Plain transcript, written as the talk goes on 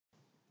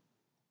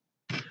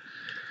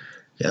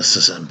Yes,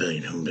 the 7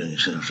 billion human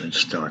beings in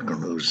historical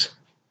news.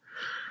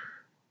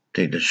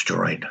 They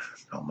destroyed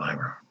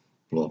Palmyra,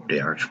 blew up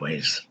the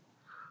archways,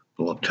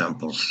 blew up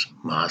temples,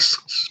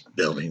 mosques,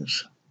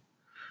 buildings,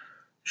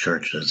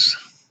 churches,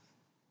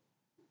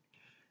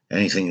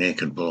 anything they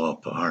could blow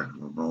up.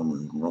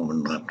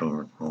 Roman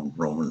leftover,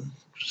 Roman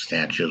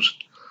statues,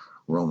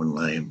 Roman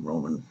land,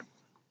 Roman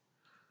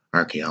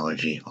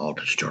archaeology, all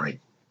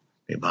destroyed.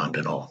 They bombed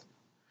it all.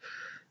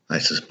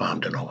 ISIS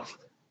bombed it all,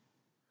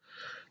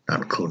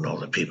 not including all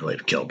the people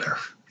they've killed there.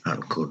 Not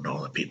including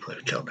all the people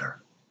they've killed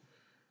there.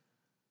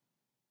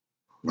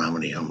 How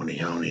many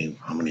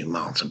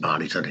amounts of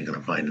bodies are they going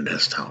to find in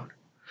this town?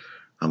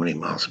 How many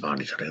amounts of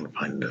bodies are they going to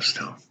find in this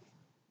town?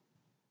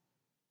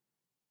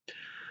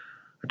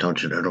 I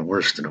told you they're the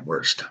worst of the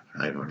worst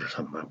I've ever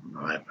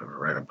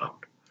read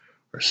about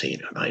or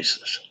seen in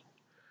ISIS.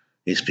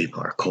 These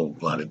people are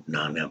cold-blooded,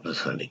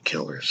 non-empathetic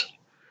killers,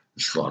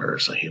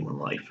 slaughterers of human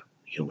life,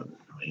 human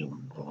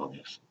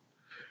belongings.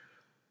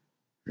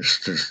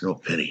 There's no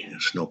pity.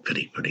 There's no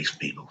pity for these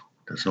people.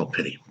 There's no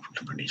pity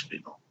for these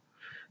people.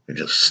 They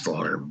just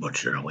slaughter and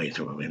butcher their way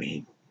through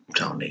any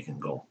town they can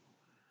go.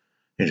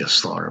 They just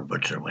slaughter and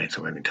butcher their way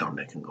through any town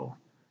they can go.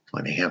 That's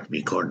why they have to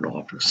be cordoned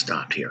off and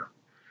stopped here.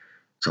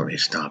 So they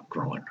stop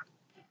growing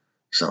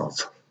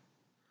cells.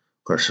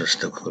 Of course, there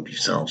still could be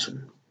cells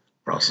in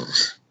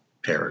Brussels,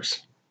 Paris.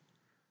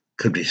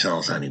 Could be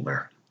cells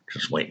anywhere,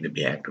 just waiting to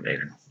be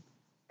activated.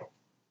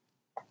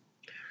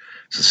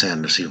 It's a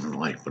sadness even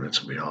life, but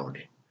it's a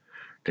reality.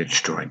 They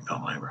destroyed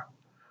Palmyra.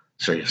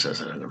 Syria says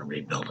that they're going to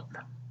rebuild it.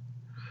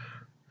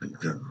 A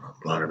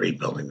lot of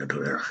rebuilding to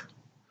do there.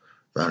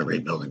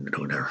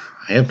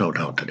 I have no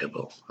doubt that they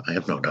will.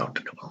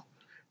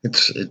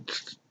 It's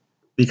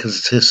because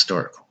it's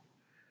historical.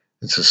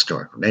 It's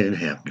historical. They didn't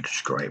have to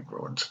destroy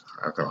ruins,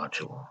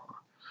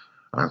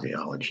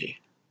 archaeology.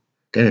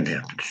 They didn't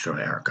have to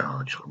destroy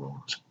archaeological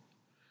ruins.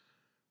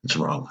 It's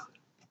wrong.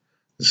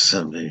 It's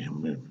 7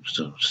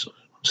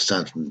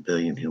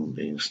 billion human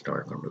beings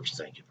historical news.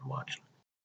 Thank you for watching.